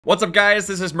What's up, guys?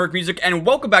 This is Merc Music, and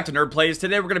welcome back to Nerd Plays.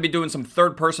 Today we're going to be doing some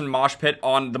third-person mosh pit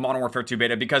on the Modern Warfare 2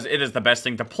 beta because it is the best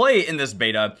thing to play in this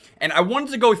beta, and I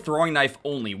wanted to go throwing knife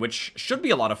only, which should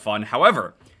be a lot of fun.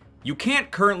 However, you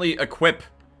can't currently equip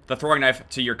the throwing knife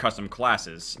to your custom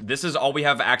classes. This is all we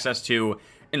have access to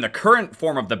in the current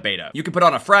form of the beta. You can put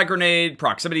on a frag grenade,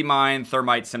 proximity mine,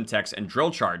 thermite, simtex, and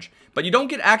drill charge, but you don't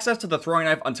get access to the throwing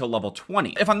knife until level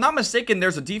 20. If I'm not mistaken,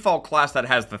 there's a default class that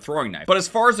has the throwing knife, but as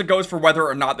far as it goes for whether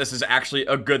or not this is actually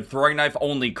a good throwing knife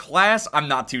only class, I'm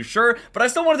not too sure, but I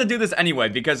still wanted to do this anyway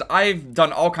because I've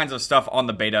done all kinds of stuff on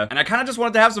the beta, and I kind of just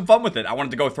wanted to have some fun with it. I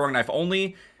wanted to go throwing knife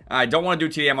only. I don't want to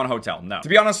do TDM on Hotel, no. To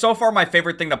be honest, so far my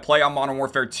favorite thing to play on Modern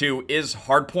Warfare 2 is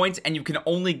Hardpoint, and you can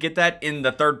only get that in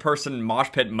the third-person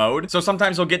mosh pit mode. So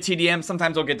sometimes you'll get TDM,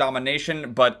 sometimes you'll get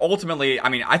Domination, but ultimately, I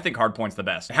mean, I think Hardpoint's the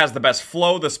best. It has the best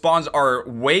flow, the spawns are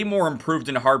way more improved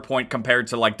in Hardpoint compared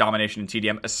to, like, Domination and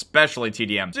TDM, especially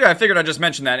TDM. So yeah, I figured I'd just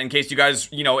mention that in case you guys,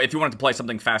 you know, if you wanted to play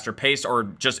something faster paced or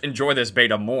just enjoy this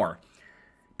beta more.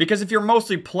 Because if you're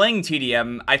mostly playing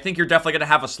TDM, I think you're definitely going to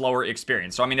have a slower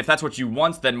experience. So, I mean, if that's what you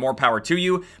want, then more power to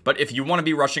you. But if you want to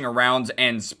be rushing around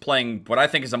and playing what I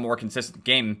think is a more consistent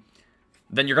game,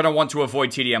 then you're going to want to avoid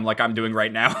TDM like I'm doing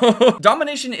right now.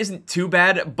 Domination isn't too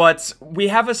bad, but we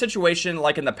have a situation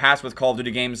like in the past with Call of Duty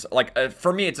games, like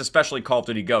for me, it's especially Call of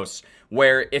Duty Ghosts,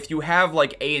 where if you have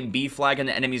like A and B flag and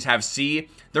the enemies have C,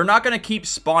 they're not going to keep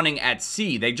spawning at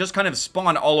C. They just kind of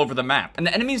spawn all over the map. And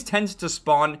the enemies tend to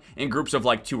spawn in groups of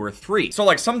like 2 or 3. So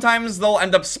like sometimes they'll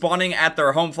end up spawning at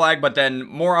their home flag, but then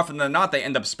more often than not, they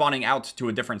end up spawning out to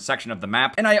a different section of the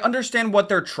map. And I understand what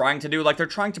they're trying to do. Like they're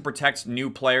trying to protect new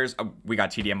players. We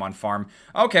got TDM on farm.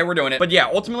 Okay, we're doing it. But yeah,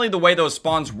 ultimately the way those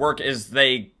spawns work is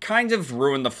they kind of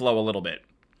ruin the flow a little bit.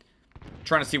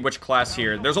 Trying to see which class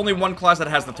here. There's only one class that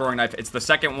has the throwing knife. It's the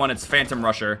second one. It's Phantom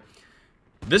Rusher.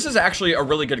 This is actually a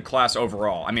really good class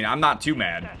overall. I mean, I'm not too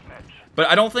mad. But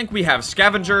I don't think we have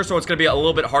Scavenger, so it's going to be a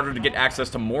little bit harder to get access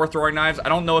to more throwing knives. I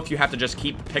don't know if you have to just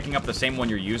keep picking up the same one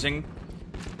you're using.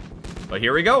 But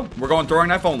here we go. We're going throwing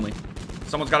knife only.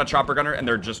 Someone's got a chopper gunner, and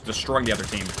they're just destroying the other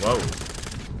team. Whoa.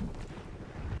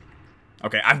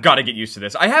 Okay, I've got to get used to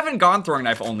this. I haven't gone throwing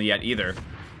knife only yet either.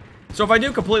 So if I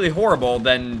do completely horrible,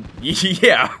 then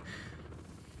yeah.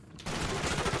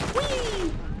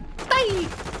 Whee! Hey!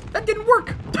 That didn't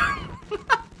work.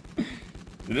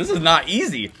 This is not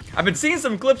easy. I've been seeing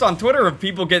some clips on Twitter of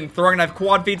people getting throwing knife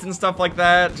quad feats and stuff like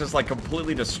that, just like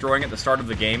completely destroying at the start of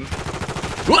the game.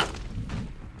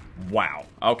 Wow.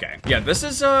 Okay. Yeah, this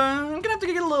is I'm gonna have to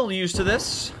get a little used to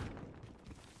this.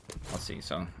 Let's see.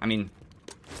 So, I mean,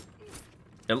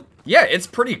 yeah, it's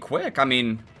pretty quick. I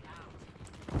mean,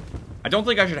 I don't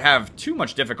think I should have too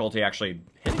much difficulty actually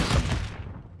hitting someone.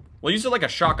 We'll use it like a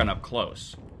shotgun up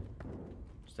close.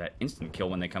 It's that instant kill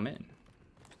when they come in.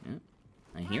 Yeah,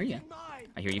 I hear you.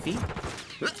 I hear you, feet.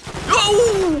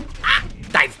 Oh! Ah!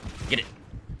 Dive! Get it.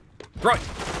 Throw it.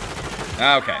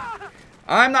 Okay.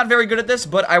 I'm not very good at this,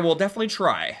 but I will definitely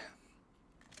try.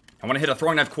 I want to hit a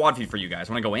throwing knife quad feed for you guys.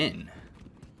 I want to go in.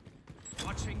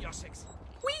 Watching your six.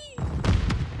 Whee!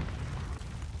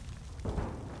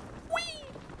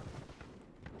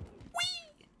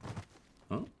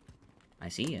 I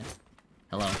see you.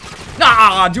 Hello.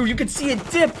 Ah, dude, you can see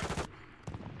it dip.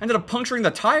 I ended up puncturing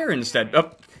the tire instead.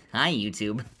 Oh. Hi,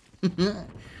 YouTube.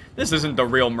 This isn't the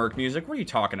real Merc Music. What are you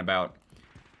talking about?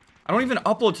 I don't even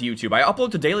upload to YouTube. I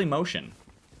upload to Daily Motion.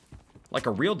 Like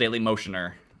a real Daily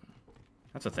Motioner.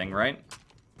 That's a thing, right?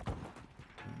 I'm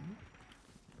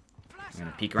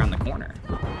gonna peek around the corner.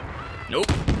 Nope.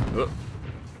 Oh.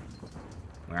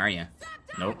 Where are you?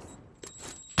 Nope.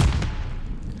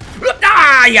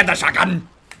 Ah, yeah, the shotgun!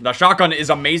 The shotgun is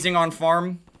amazing on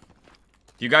farm.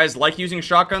 Do you guys like using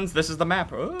shotguns? This is the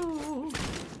map. Oh.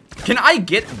 Can I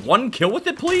get one kill with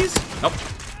it, please? Nope.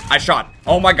 I shot.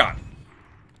 Oh my god.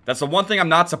 That's the one thing I'm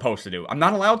not supposed to do. I'm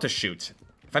not allowed to shoot.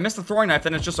 If I miss the throwing knife,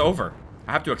 then it's just over.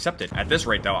 I have to accept it. At this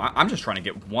rate, though, I'm just trying to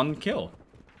get one kill.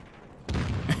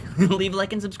 Leave a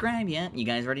like and subscribe, yeah. You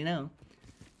guys already know.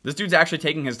 This dude's actually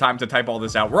taking his time to type all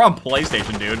this out. We're on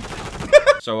PlayStation, dude.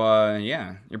 So,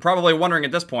 yeah. You're probably wondering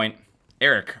at this point,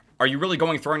 Eric, are you really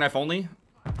going throwing knife only?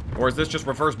 Or is this just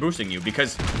reverse boosting you?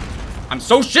 Because I'm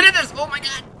so shit at this! Oh my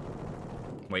god!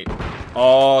 Wait.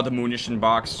 Oh, the munition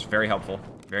box. Very helpful.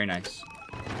 Very nice.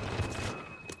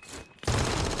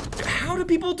 How do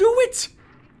people do it?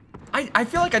 I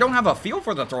feel like I don't have a feel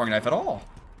for the throwing knife at all.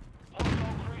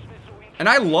 And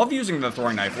I love using the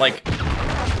throwing knife. Like,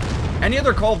 any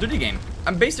other Call of Duty game,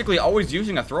 I'm basically always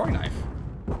using a throwing knife.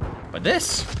 But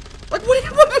this, like, what?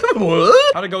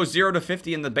 How to go 0 to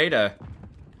 50 in the beta.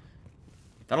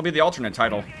 That'll be the alternate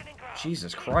title.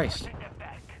 Jesus Christ.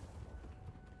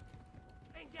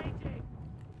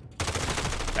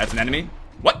 That's an enemy.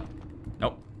 What?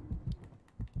 Nope.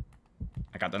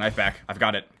 I got the knife back. I've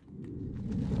got it.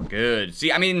 Good.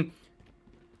 See, I mean,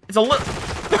 it's a little...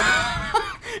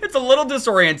 it's a little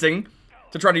disorienting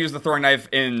to try to use the throwing knife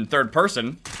in third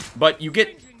person, but you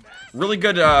get really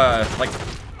good, like...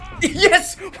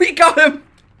 Yes! We got him!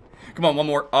 Come on, one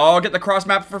more. Oh, get the cross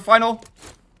map for final.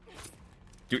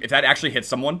 Dude, if that actually hits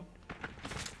someone...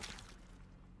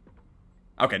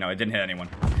 Okay, no, it didn't hit anyone.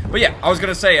 But yeah, I was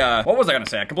gonna say, what was I gonna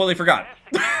say? I completely forgot.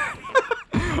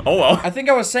 Oh well. I think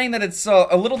I was saying that it's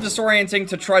a little disorienting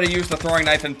to try to use the throwing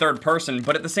knife in third person,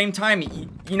 but at the same time,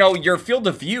 you know, your field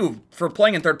of view for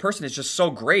playing in third person is just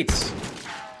so great.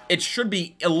 It should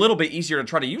be a little bit easier to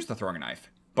try to use the throwing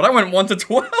knife. But I went 1 to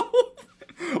 12.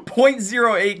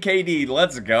 0.08 KD,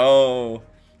 let's go.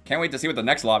 Can't wait to see what the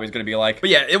next lobby is going to be like. But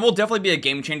yeah, it will definitely be a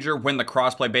game changer when the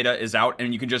crossplay beta is out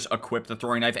and you can just equip the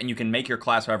throwing knife and you can make your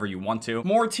class however you want to.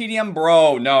 More TDM,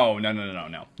 bro. No. You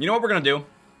know what we're going to do?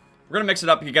 We're going to mix it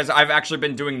up because I've actually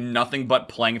been doing nothing but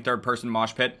playing third person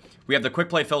mosh pit. We have the quick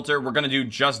play filter. We're going to do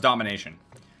just domination.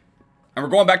 And we're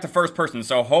going back to first person,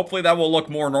 so hopefully that will look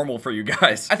more normal for you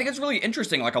guys. I think it's really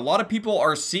interesting, like a lot of people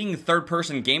are seeing third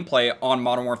person gameplay on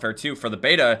Modern Warfare 2 for the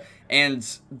beta, and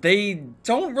they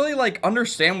don't really like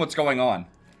understand what's going on.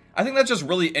 I think that's just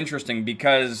really interesting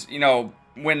because, you know,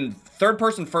 when third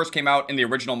person first came out in the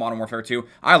original Modern Warfare 2,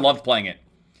 I loved playing it.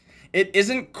 It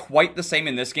isn't quite the same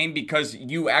in this game because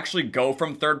you actually go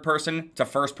from third person to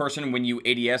first person when you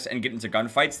ADS and get into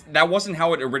gunfights. That wasn't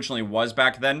how it originally was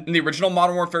back then. In the original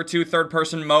Modern Warfare 2 third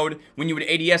person mode, when you would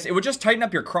ADS, it would just tighten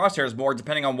up your crosshairs more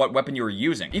depending on what weapon you were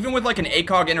using. Even with like an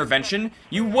ACOG intervention,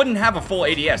 you wouldn't have a full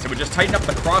ADS. It would just tighten up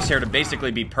the crosshair to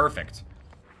basically be perfect.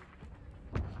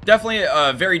 Definitely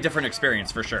a very different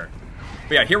experience for sure.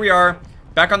 But yeah, here we are,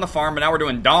 back on the farm, but now we're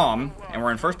doing Dom, and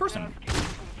we're in first person.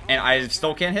 And I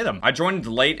still can't hit him. I joined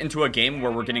late into a game where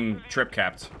we're getting trip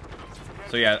capped.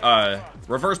 So yeah,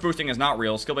 reverse boosting is not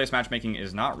real. Skill-based matchmaking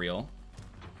is not real.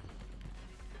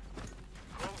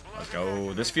 Let's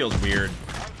go. This feels weird.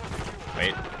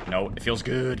 Wait, no, it feels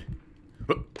good.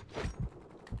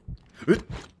 Who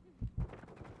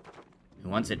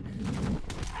wants it?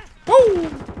 Woo!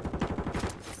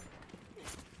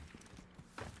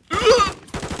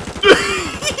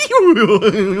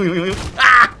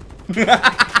 Ah!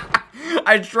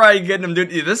 I tried getting him, dude.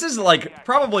 This is like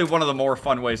probably one of the more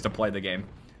fun ways to play the game.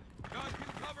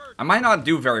 I might not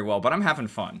do very well, but I'm having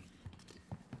fun.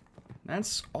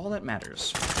 That's all that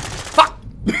matters. Fuck!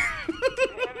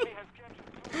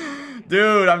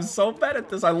 Dude, I'm so bad at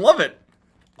this. I love it.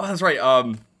 Oh, that's right.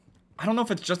 I don't know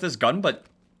if it's just this gun, but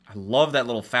I love that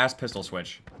little fast pistol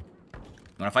switch. You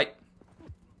wanna fight?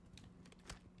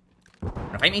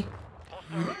 Wanna fight me?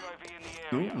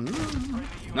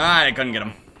 Nah, I couldn't get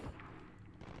him.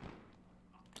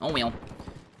 Oh well.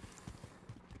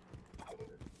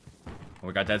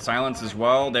 We got dead silence as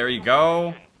well. There you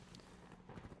go.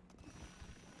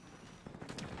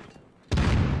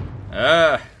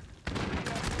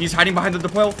 He's hiding behind the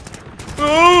deploy.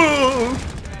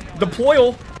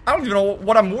 Deploy. I don't even know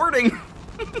what I'm wording.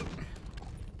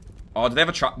 Oh, do they have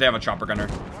a they have a chopper gunner?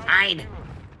 Hide.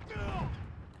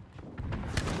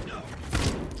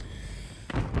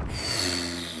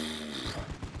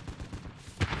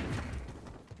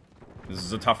 This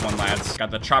is a tough one, lads.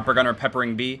 Got the chopper gunner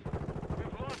peppering B.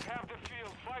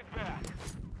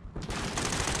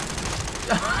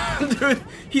 Dude,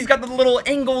 he's got the little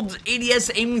angled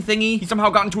ADS aiming thingy. He somehow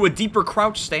got into a deeper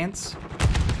crouch stance.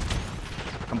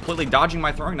 Completely dodging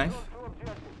my throwing knife.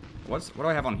 What do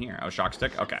I have on here? Oh, shock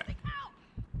stick? Okay.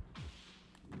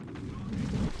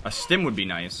 A stim would be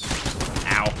nice.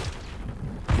 Ow.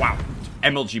 Wow.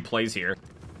 MLG plays here.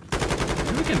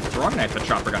 Maybe we can throwing knife the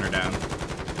chopper gunner down.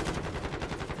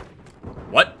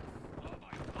 What?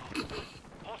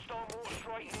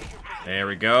 There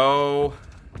we go.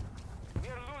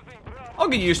 I'll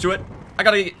get used to it. I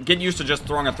gotta get used to just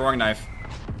throwing a throwing knife.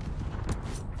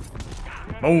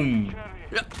 Boom.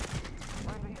 Yeah.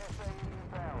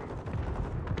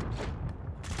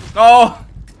 Oh!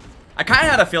 I kinda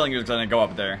had a feeling he was gonna go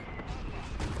up there.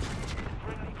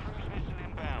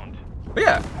 But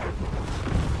yeah.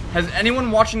 Has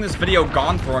anyone watching this video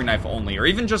gone throwing knife only, or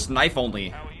even just knife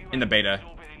only in the beta?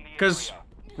 Because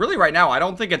really right now, I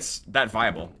don't think it's that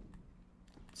viable.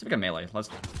 Let's see if we can melee. There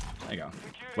you go.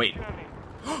 Wait.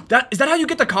 Is that how you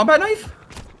get the combat knife?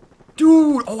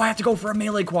 Dude, oh, I have to go for a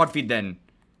melee quad feed then.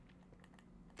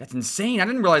 That's insane. I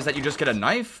didn't realize that you just get a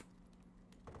knife.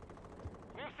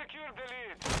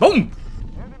 Boom!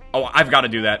 Oh, I've got to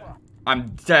do that. I'm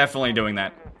definitely doing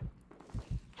that.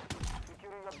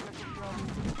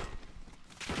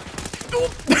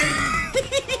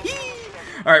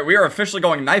 Alright, we are officially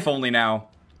going knife only now.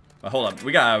 But hold up,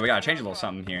 we gotta change a little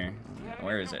something here.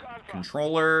 Where is it?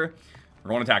 Controller. We're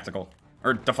going to tactical.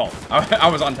 Or default. I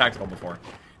was on tactical before.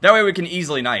 That way we can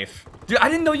easily knife. Dude, I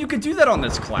didn't know you could do that on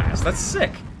this class. That's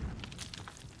sick.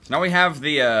 So now we have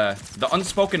the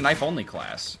unspoken knife only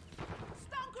class.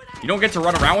 You don't get to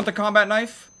run around with the combat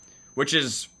knife, which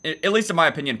is, at least in my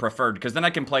opinion, preferred, because then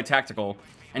I can play tactical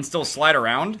and still slide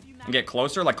around and get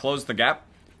closer, like close the gap.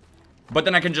 But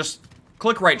then I can just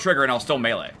click right trigger and I'll still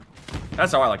melee.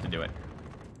 That's how I like to do it.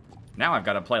 Now I've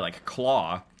got to play like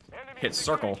claw, hit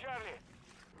circle.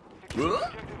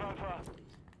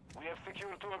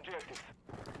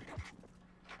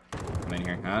 I'm in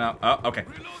here. No. Oh, okay.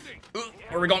 Where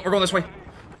are we going? We're going this way.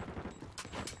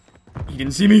 He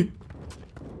didn't see me.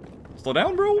 Slow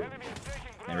down, bro.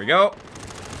 There we go.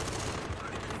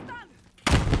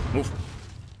 Move.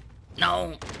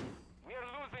 No.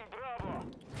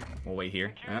 We'll wait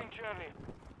here.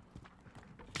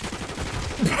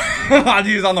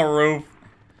 He's on the roof.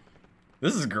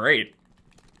 This is great.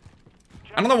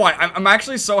 I don't know why. I'm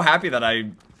actually so happy that I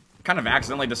kind of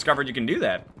accidentally discovered you can do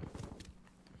that.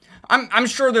 I'm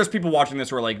sure there's people watching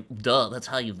this who are like, duh, that's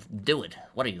how you do it.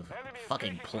 What are you,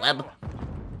 fucking pleb?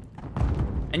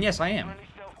 And yes, I am.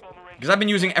 Because I've been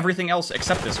using everything else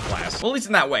except this class. Well, at least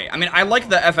in that way. I mean, I like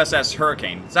the FSS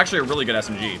Hurricane. It's actually a really good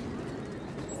SMG.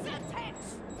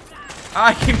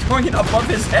 I keep throwing it above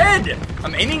his head.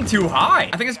 I'm aiming too high.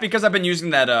 I think it's because I've been using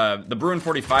that, the Bruin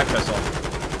 45 pistol.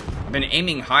 I've been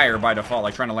aiming higher by default,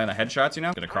 like trying to land the headshots, you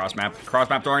know? Get a cross map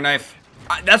throwing knife.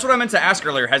 That's what I meant to ask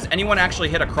earlier. Has anyone actually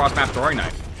hit a cross map throwing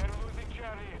knife?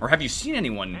 Or have you seen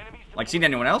anyone, like seen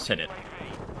anyone else hit it?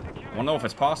 I don't know if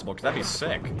it's possible, because that'd be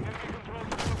sick.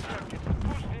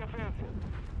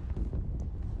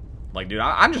 Like, dude,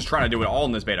 I'm just trying to do it all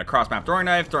in this beta. Cross map throwing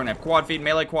knife quad feed,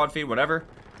 melee quad feed, whatever.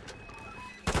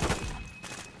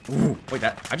 Ooh, wait,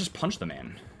 I just punched the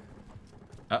man.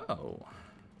 Uh-oh.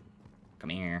 Come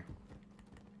here.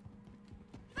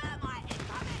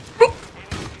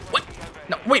 What?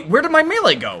 No, wait, where did my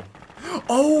melee go?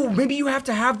 Oh, maybe you have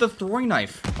to have the throwing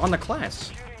knife on the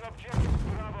class.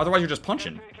 Otherwise, you're just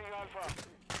punching.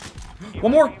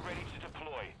 One more.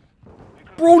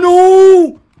 Bro,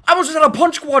 no! I was just at a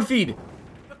punch quad feed.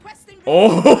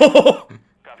 Oh,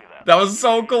 that was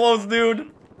so close,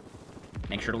 dude.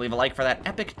 Make sure to leave a like for that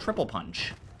epic triple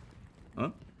punch.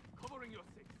 Huh?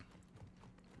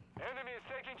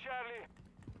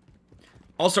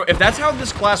 Also, if that's how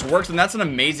this class works, then that's an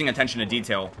amazing attention to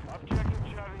detail.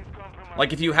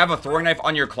 Like, if you have a throwing knife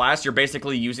on your class, you're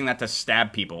basically using that to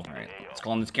stab people. Alright, let's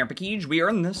call in this care package. We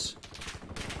earned this.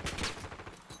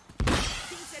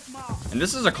 And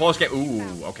this is a close game.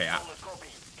 Ooh, okay.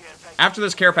 After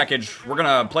this care package, we're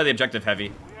gonna play the objective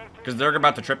heavy. Because they're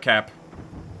about to trip cap.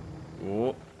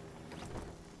 Ooh.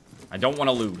 I don't want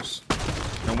to lose.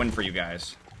 No win for you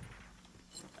guys.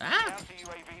 Ah!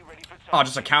 Oh,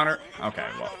 just a counter? Okay,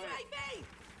 well.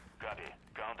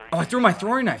 Oh, I threw my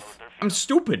throwing knife. I'm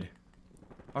stupid.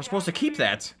 I was supposed to keep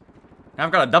that. Now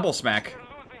I've got a double smack.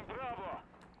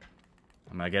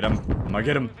 I'm gonna get him. I'm gonna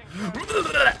get him.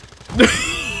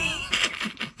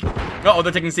 Uh-oh,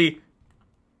 they're taking C.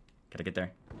 Gotta get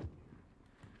there.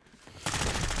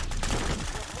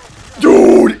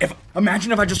 Dude!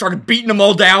 Imagine if I just started beating them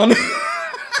all down.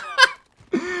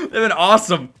 That'd been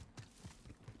awesome.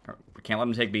 We can't let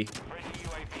them take B.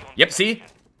 Yep, see?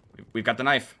 We've got the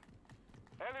knife.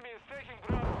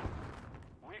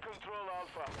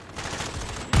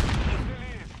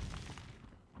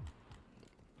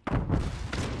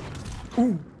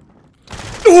 Ooh.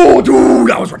 Oh,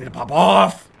 dude! I was ready to pop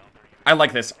off. I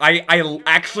like this. I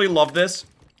actually love this.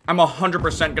 I'm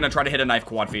 100% gonna try to hit a knife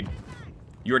quad feed.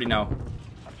 You already know.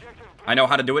 I know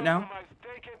how to do it now.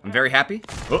 I'm very happy.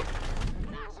 Oh.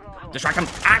 Distract him.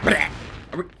 Ah,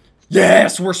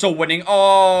 yes, we're still winning.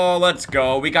 Oh, let's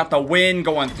go. We got the win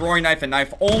going throwing knife and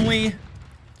knife only.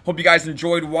 Hope you guys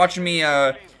enjoyed watching me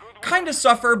kind of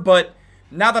suffer, but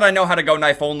now that I know how to go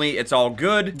knife only, it's all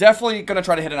good. Definitely gonna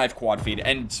try to hit a knife quad feed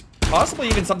and possibly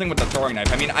even something with the throwing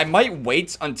knife. I mean, I might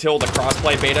wait until the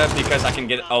crossplay beta because I can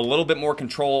get a little bit more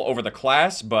control over the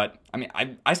class, but I mean,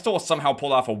 I still somehow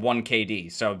pulled off a 1 KD,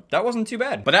 so that wasn't too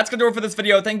bad. But that's gonna do it for this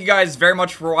video. Thank you guys very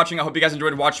much for watching. I hope you guys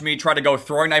enjoyed watching me try to go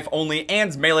throwing knife only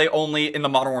and melee only in the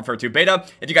Modern Warfare 2 beta.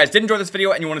 If you guys did enjoy this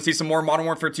video and you want to see some more Modern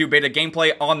Warfare 2 beta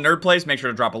gameplay on Nerd Plays, make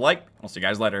sure to drop a like. I'll see you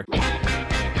guys later.